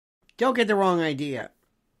Don't get the wrong idea.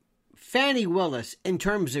 Fani Willis, in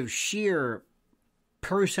terms of sheer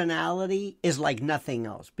personality, is like nothing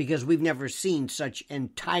else because we've never seen such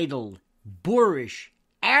entitled, boorish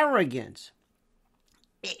arrogance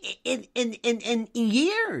in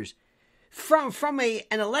years from an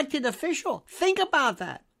elected official. Think about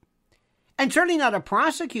that. And certainly not a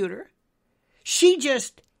prosecutor. She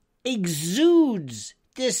just exudes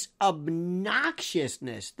this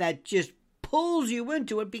obnoxiousness that just pulls you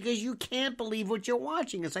into it because you can't believe what you're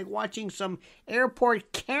watching. It's like watching some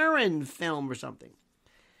airport Karen film or something.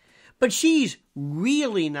 But she's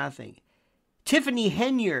really nothing. Tiffany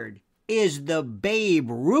Henyard is the Babe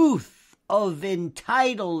Ruth of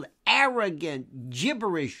entitled, arrogant,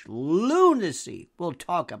 gibberish lunacy. We'll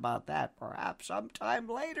talk about that perhaps sometime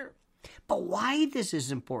later. But why this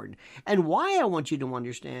is important and why I want you to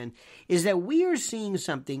understand is that we are seeing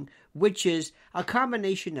something which is a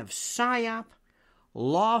combination of PsyOp,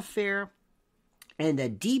 lawfare, and a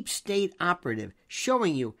deep state operative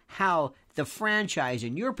showing you how the franchise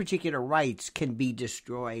and your particular rights can be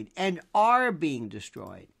destroyed and are being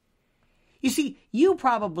destroyed. You see, you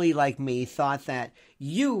probably, like me, thought that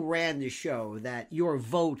you ran the show, that your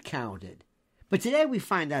vote counted. But today we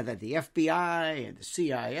find out that the FBI and the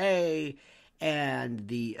CIA and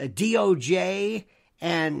the DOJ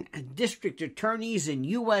and district attorneys and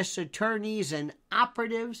U.S. attorneys and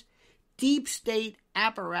operatives, deep state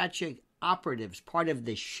apparatchik operatives, part of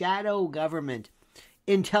the shadow government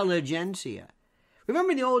intelligentsia.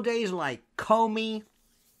 Remember the old days like Comey,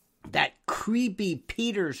 that creepy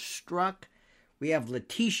Peter Strzok? We have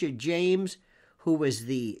Letitia James, who was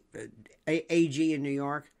the AG in New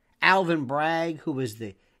York. Alvin Bragg, who was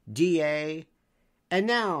the DA, and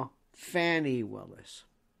now Fani Willis.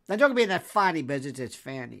 Now, don't be in that Fani business, it's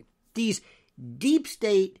Fani. These deep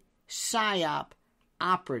state PsyOp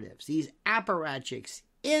operatives, these apparatchiks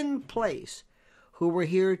in place who were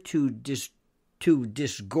here to disgorge,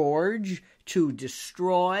 to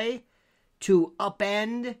destroy, to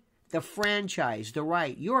upend the franchise, the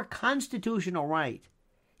right, your constitutional right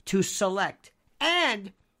to select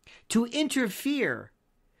and to interfere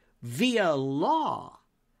via law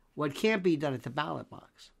what can't be done at the ballot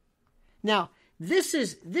box. Now, this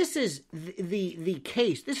is the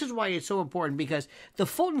case. This is why it's so important, because the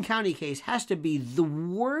Fulton County case has to be the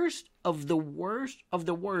worst of the worst of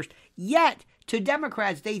the worst. Yet, to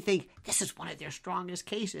Democrats, they think this is one of their strongest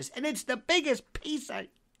cases, and it's the biggest piece that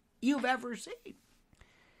you've ever seen.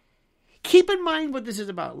 Keep in mind what this is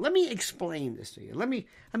about. Let me explain this to you. Let me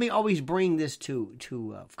always bring this to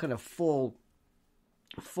kind of full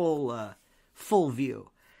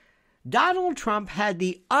view. Donald Trump had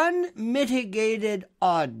the unmitigated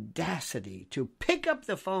audacity to pick up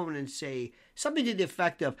the phone and say something to the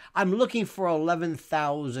effect of, I'm looking for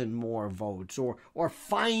 11,000 more votes, or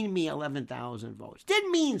find me 11,000 votes.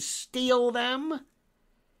 Didn't mean steal them.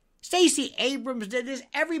 Stacey Abrams did this.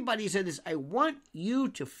 Everybody said this. I want you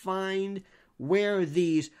to find where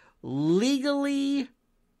these legally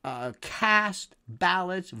cast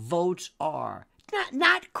ballots, votes are.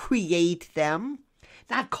 Not create them.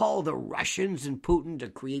 Not call the Russians and Putin to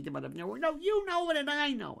create them out of nowhere. No, you know it and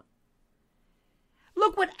I know it.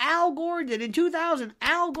 Look what Al Gore did in 2000.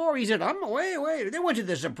 Al Gore, he said, wait. They went to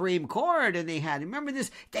the Supreme Court and they had, remember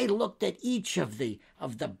this? They looked at each of the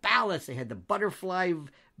ballots. They had the butterfly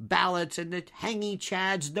ballots and the hanging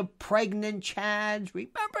chads, the pregnant chads.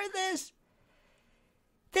 Remember this?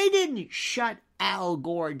 They didn't shut Al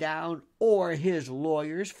Gore down or his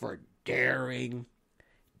lawyers for daring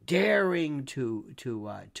to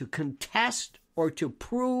contest or to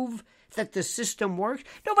prove that the system works.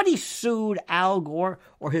 Nobody sued Al Gore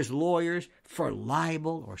or his lawyers for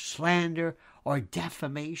libel or slander or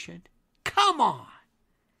defamation. Come on.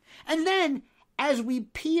 And then as we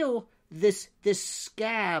peel this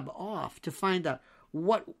scab off to find out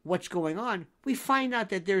what's going on, we find out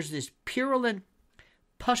that there's this purulent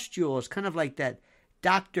pustules, kind of like that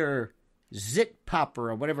Dr. Zitpopper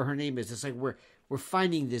or whatever her name is. It's like we're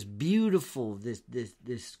finding this beautiful, this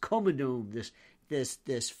comedome,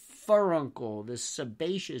 this furuncle, this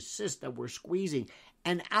sebaceous cyst that we're squeezing,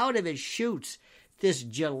 and out of it shoots this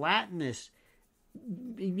gelatinous,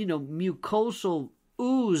 mucosal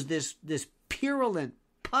ooze, this purulent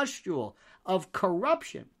pustule of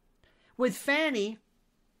corruption, with Fani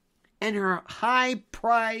and her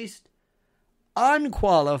high-priced,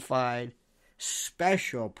 unqualified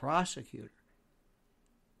special prosecutor.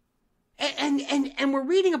 And we're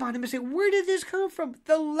reading about him and saying, where did this come from?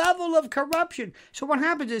 The level of corruption. So what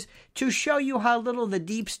happens is, to show you how little the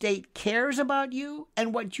deep state cares about you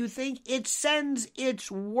and what you think, it sends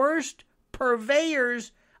its worst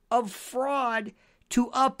purveyors of fraud to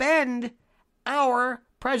upend our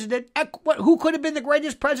president, who could have been the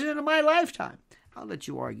greatest president of my lifetime. I'll let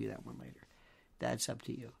you argue that one later. That's up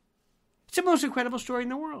to you. It's the most incredible story in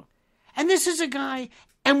the world. And this is a guy,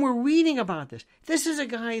 and we're reading about this. This is a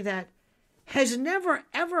guy that has never,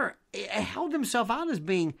 ever held himself out as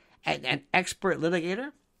being an expert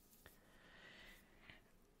litigator.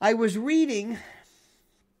 I was reading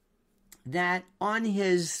that on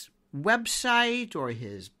his website or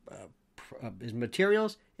his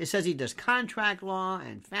materials, it says he does contract law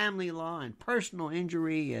and family law and personal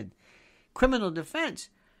injury and criminal defense,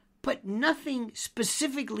 but nothing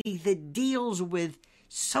specifically that deals with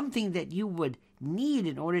something that you would need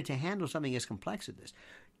in order to handle something as complex as this.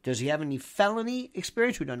 Does he have any felony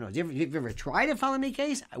experience? We don't know. Have you ever tried a felony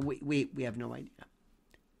case? We have no idea.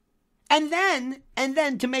 And then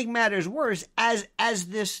to make matters worse, as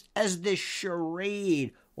this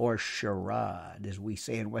charade or charade, as we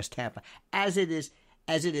say in West Tampa, as it is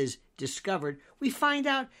discovered, we find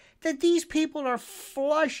out that these people are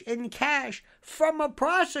flush in cash from a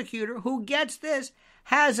prosecutor who gets this,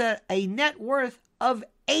 has a net worth of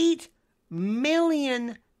 $8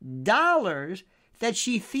 million that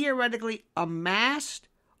she theoretically amassed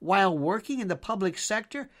while working in the public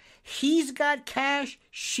sector. He's got cash,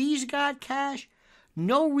 she's got cash,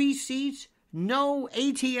 no receipts, no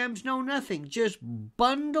ATMs, no nothing, just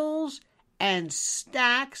bundles and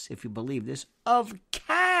stacks, if you believe this, of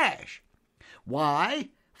cash. Why?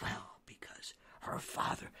 Well, because her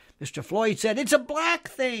father, Mr. Floyd, said it's a black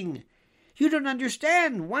thing. You don't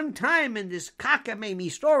understand. One time in this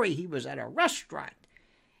cockamamie story, he was at a restaurant,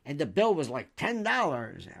 and the bill was like $10,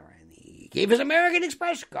 and he gave his American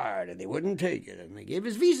Express card, and they wouldn't take it, and they gave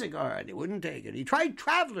his Visa card, they wouldn't take it. He tried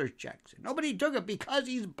traveler's checks, and nobody took it because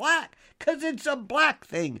he's black, because it's a black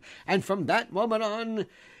thing. And from that moment on,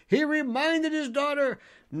 he reminded his daughter,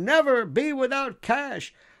 never be without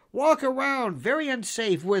cash. Walk around very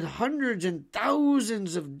unsafe with hundreds and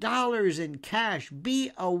thousands of dollars in cash.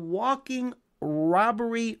 Be a walking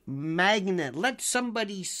robbery magnet. Let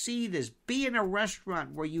somebody see this. Be in a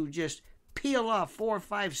restaurant where you just peel off $400,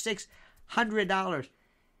 $500, $600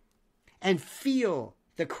 and feel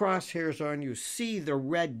the crosshairs on you. See the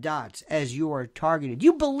red dots as you are targeted. Do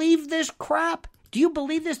you believe this crap? Do you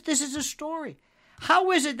believe this? This is a story.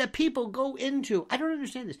 How is it that people go into, I don't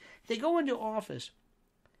understand this, they go into office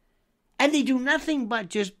and they do nothing but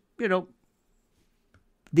just, the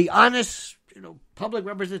honest, public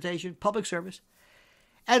representation, public service.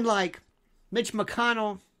 And like Mitch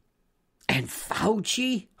McConnell and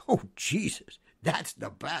Fauci, oh, Jesus, that's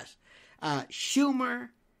the best. Schumer,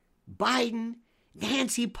 Biden,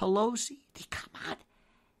 Nancy Pelosi, they come out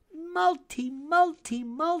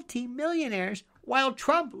multi-millionaires while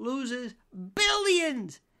Trump loses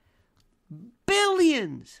billions.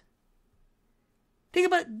 Think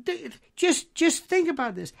about, just think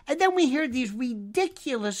about this. And then we hear these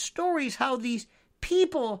ridiculous stories how these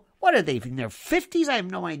people, what are they, in their 50s? I have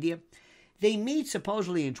no idea. They meet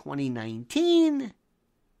supposedly in 2019,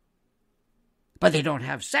 but they don't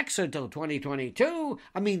have sex until 2022.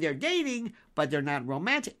 I mean, they're dating, but they're not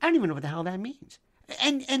romantic. I don't even know what the hell that means.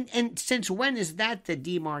 And since when is that the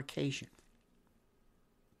demarcation?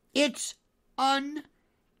 It's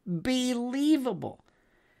unbelievable.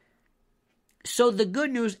 So the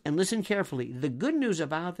good news, and listen carefully, the good news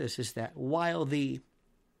about this is that while the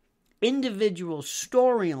individual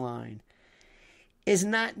storyline is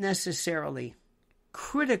not necessarily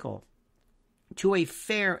critical to a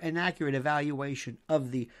fair and accurate evaluation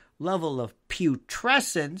of the level of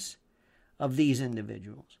putrescence of these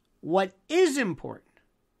individuals, what is important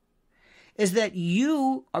is that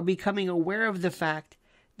you are becoming aware of the fact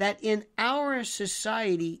that in our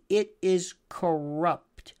society it is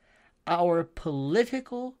corrupt. Our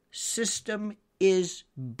political system is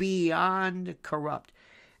beyond corrupt.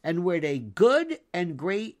 And where a good and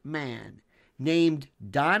great man named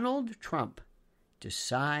Donald Trump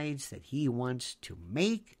decides that he wants to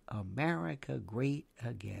make America great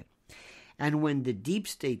again. And when the deep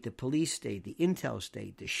state, the police state, the intel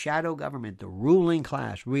state, the shadow government, the ruling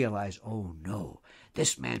class realize, oh no,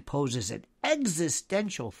 this man poses an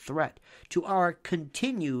existential threat to our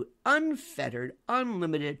continued, unfettered,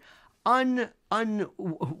 unlimited,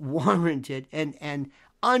 unwarranted, and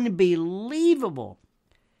unbelievable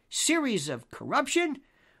series of corruption,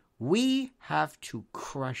 we have to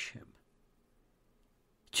crush him.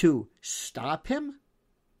 To stop him,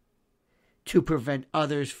 to prevent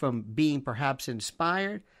others from being perhaps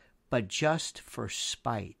inspired, but just for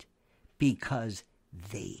spite, because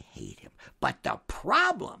they hate him. But the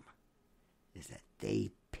problem is that they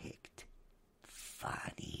picked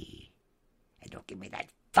Fani. And don't give me that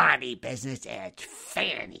funny business. It's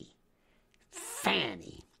Fani.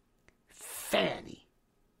 Fani. Fani.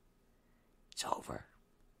 It's over.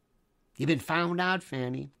 You've been found out,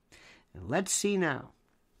 Fani. And let's see now.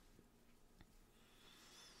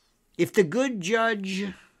 If the good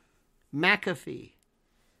Judge McAfee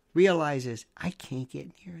realizes, I can't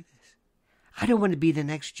get near this. I don't want to be the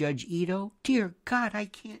next Judge Ito. Dear God, I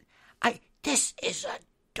can't. This is a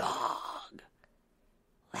dog.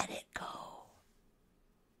 Let it go.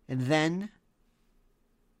 And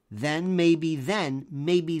maybe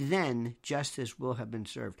then, justice will have been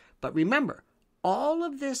served. But remember, all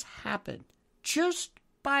of this happened just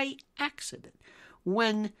by accident.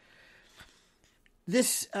 When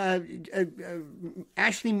this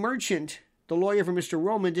Ashley Merchant, the lawyer for Mr.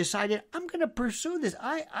 Roman, decided, I'm going to pursue this.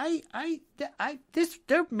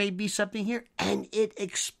 There may be something here. And it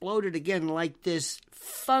exploded again like this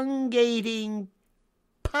fungating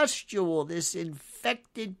pustule, this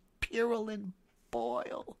infected, purulent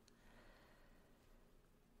boil.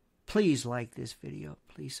 Please like this video.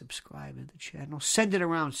 Please subscribe to the channel. Send it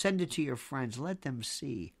around. Send it to your friends. Let them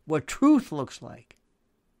see what truth looks like.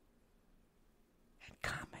 And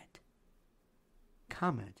comment.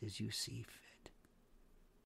 Comment as you see fit.